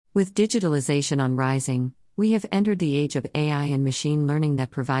With digitalization on rising, we have entered the age of AI and machine learning that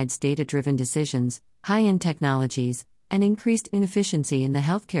provides data-driven decisions, high-end technologies, and increased inefficiency in the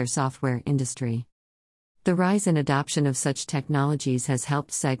healthcare software industry. The rise and adoption of such technologies has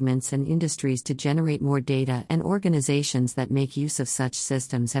helped segments and industries to generate more data, and organizations that make use of such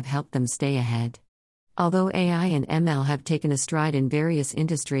systems have helped them stay ahead. Although AI and ML have taken a stride in various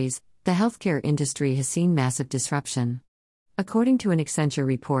industries, the healthcare industry has seen massive disruption. According to an Accenture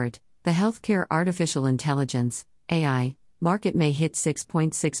report, the healthcare artificial intelligence (AI) market may hit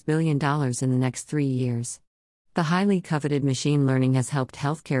 $6.6 billion in the next 3 years. The highly coveted machine learning has helped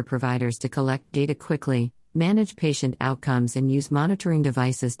healthcare providers to collect data quickly, manage patient outcomes, and use monitoring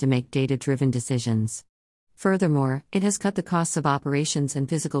devices to make data-driven decisions. Furthermore, it has cut the costs of operations and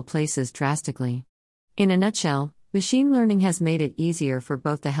physical places drastically. In a nutshell, machine learning has made it easier for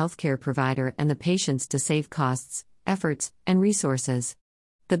both the healthcare provider and the patients to save costs, efforts, and resources.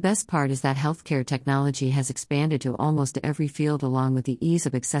 The best part is that healthcare technology has expanded to almost every field along with the ease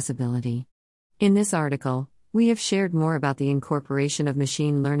of accessibility. In this article, we have shared more about the incorporation of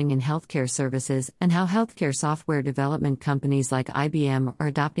machine learning in healthcare services and how healthcare software development companies like IBM are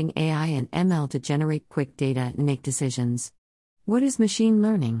adopting AI and ML to generate quick data and make decisions. What is machine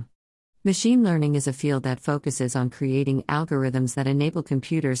learning? Machine learning is a field that focuses on creating algorithms that enable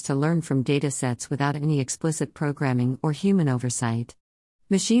computers to learn from data sets without any explicit programming or human oversight.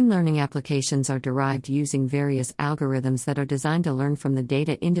 Machine learning applications are derived using various algorithms that are designed to learn from the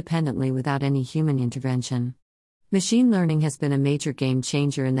data independently without any human intervention. Machine learning has been a major game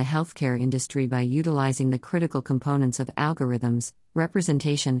changer in the healthcare industry by utilizing the critical components of algorithms: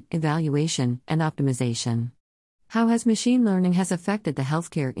 representation, evaluation, and optimization. How has machine learning affected the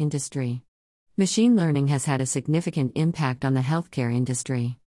healthcare industry? Machine learning has had a significant impact on the healthcare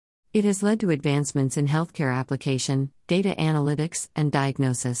industry. It has led to advancements in healthcare application, data analytics, and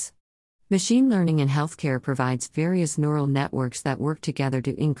diagnosis. Machine learning in healthcare provides various neural networks that work together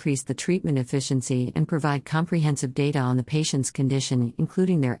to increase the treatment efficiency and provide comprehensive data on the patient's condition,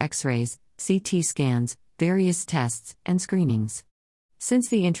 including their X-rays, CT scans, various tests, and screenings. Since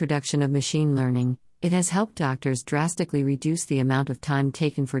the introduction of machine learning, it has helped doctors drastically reduce the amount of time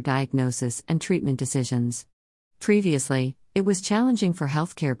taken for diagnosis and treatment decisions. Previously, it was challenging for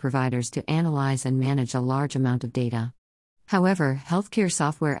healthcare providers to analyze and manage a large amount of data. However, healthcare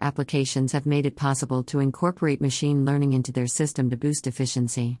software applications have made it possible to incorporate machine learning into their system to boost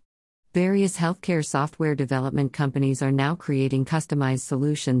efficiency. Various healthcare software development companies are now creating customized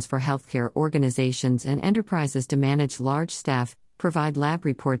solutions for healthcare organizations and enterprises to manage large staff, provide lab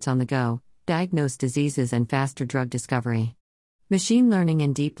reports on the go, diagnose diseases, and faster drug discovery. Machine learning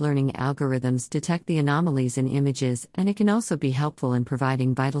and deep learning algorithms detect the anomalies in images, and it can also be helpful in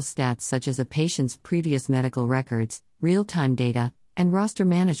providing vital stats such as a patient's previous medical records, real-time data, and roster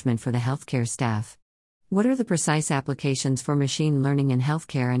management for the healthcare staff. What are the precise applications for machine learning in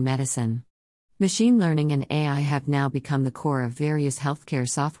healthcare and medicine? Machine learning and AI have now become the core of various healthcare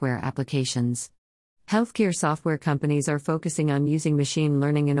software applications. Healthcare software companies are focusing on using machine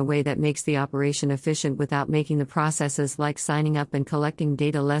learning in a way that makes the operation efficient without making the processes like signing up and collecting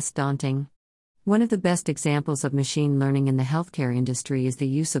data less daunting. One of the best examples of machine learning in the healthcare industry is the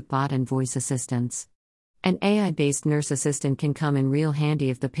use of bot and voice assistants. An AI-based nurse assistant can come in real handy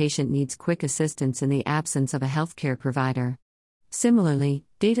if the patient needs quick assistance in the absence of a healthcare provider. Similarly,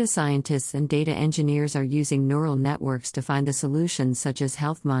 data scientists and data engineers are using neural networks to find the solutions such as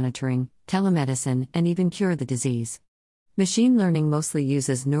health monitoring, telemedicine, and even cure the disease. Machine learning mostly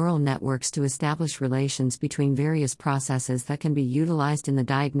uses neural networks to establish relations between various processes that can be utilized in the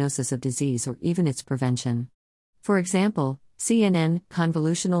diagnosis of disease or even its prevention. For example, CNN,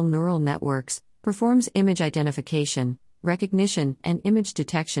 convolutional neural networks, performs image identification, recognition, and image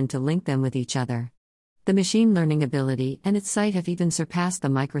detection to link them with each other. The machine learning ability and its sight have even surpassed the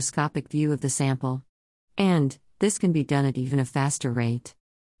microscopic view of the sample. And this can be done at even a faster rate.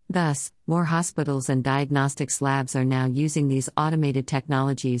 Thus, more hospitals and diagnostics labs are now using these automated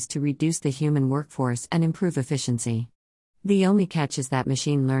technologies to reduce the human workforce and improve efficiency. The only catch is that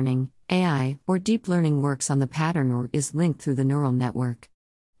machine learning, AI, or deep learning works on the pattern or is linked through the neural network.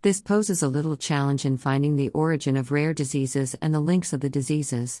 This poses a little challenge in finding the origin of rare diseases and the links of the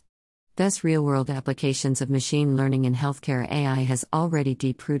diseases. Thus, real-world applications of machine learning in healthcare AI has already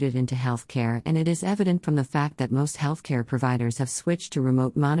deep-rooted into healthcare, and it is evident from the fact that most healthcare providers have switched to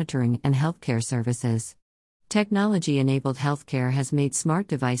remote monitoring and healthcare services. Technology-enabled healthcare has made smart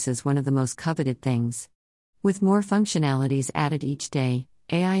devices one of the most coveted things. With more functionalities added each day,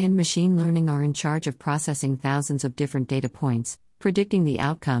 AI and machine learning are in charge of processing thousands of different data points, predicting the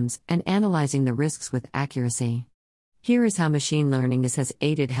outcomes, and analyzing the risks with accuracy. Here is how machine learning has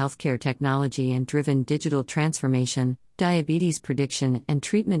aided healthcare technology and driven digital transformation. Diabetes prediction and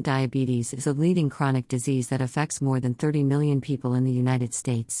treatment. Diabetes is a leading chronic disease that affects more than 30 million people in the United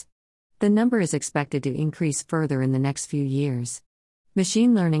States. The number is expected to increase further in the next few years.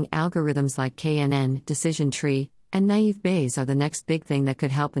 Machine learning algorithms like KNN, decision tree, and naive Bayes are the next big thing that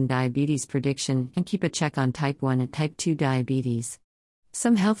could help in diabetes prediction and keep a check on type 1 and type 2 diabetes.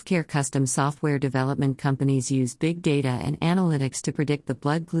 Some healthcare custom software development companies use big data and analytics to predict the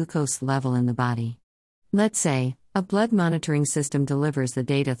blood glucose level in the body. Let's say, a blood monitoring system delivers the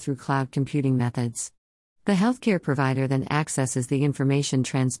data through cloud computing methods. The healthcare provider then accesses the information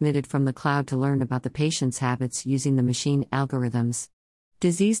transmitted from the cloud to learn about the patient's habits using the machine algorithms.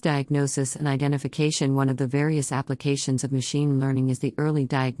 Disease diagnosis and identification. One of the various applications of machine learning is the early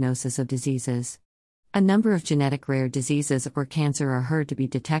diagnosis of diseases. A number of genetic rare diseases or cancer are heard to be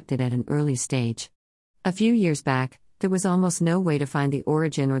detected at an early stage. A few years back, there was almost no way to find the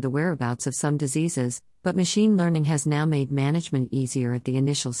origin or the whereabouts of some diseases, but machine learning has now made management easier at the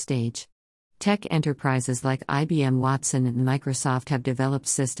initial stage. Tech enterprises like IBM Watson and Microsoft have developed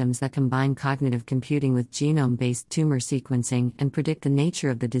systems that combine cognitive computing with genome-based tumor sequencing and predict the nature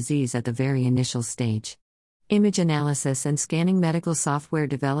of the disease at the very initial stage. Image analysis and scanning. Medical software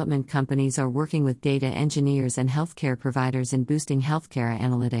development companies are working with data engineers and healthcare providers in boosting healthcare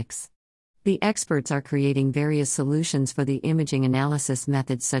analytics. The experts are creating various solutions for the imaging analysis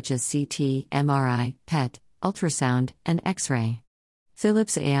methods such as CT, MRI, PET, ultrasound, and X-ray.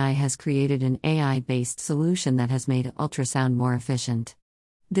 Philips AI has created an AI-based solution that has made ultrasound more efficient.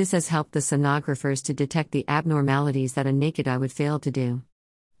 This has helped the sonographers to detect the abnormalities that a naked eye would fail to do.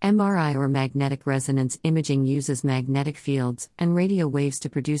 MRI or magnetic resonance imaging uses magnetic fields and radio waves to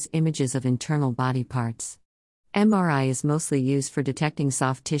produce images of internal body parts. MRI is mostly used for detecting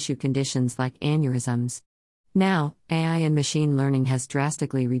soft tissue conditions like aneurysms. Now, AI and machine learning has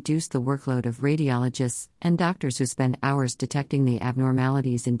drastically reduced the workload of radiologists and doctors who spend hours detecting the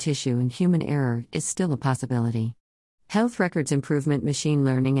abnormalities in tissue, and human error is still a possibility. Health records improvement. Machine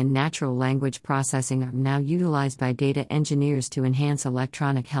learning and natural language processing are now utilized by data engineers to enhance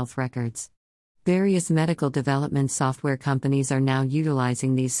electronic health records. Various medical development software companies are now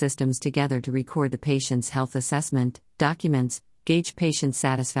utilizing these systems together to record the patient's health assessment, documents, gauge patient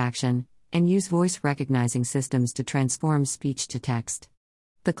satisfaction, and use voice recognizing systems to transform speech to text.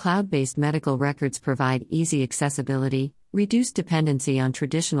 The cloud-based medical records provide easy accessibility, reduced dependency on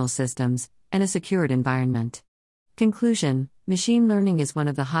traditional systems, and a secured environment. Conclusion: machine learning is one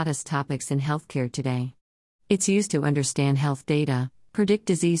of the hottest topics in healthcare today. It's used to understand health data, predict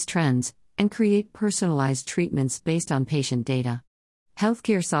disease trends, and create personalized treatments based on patient data.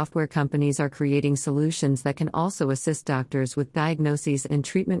 Healthcare software companies are creating solutions that can also assist doctors with diagnoses and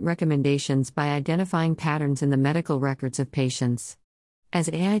treatment recommendations by identifying patterns in the medical records of patients. As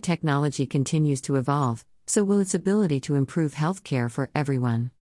AI technology continues to evolve, so will its ability to improve healthcare for everyone.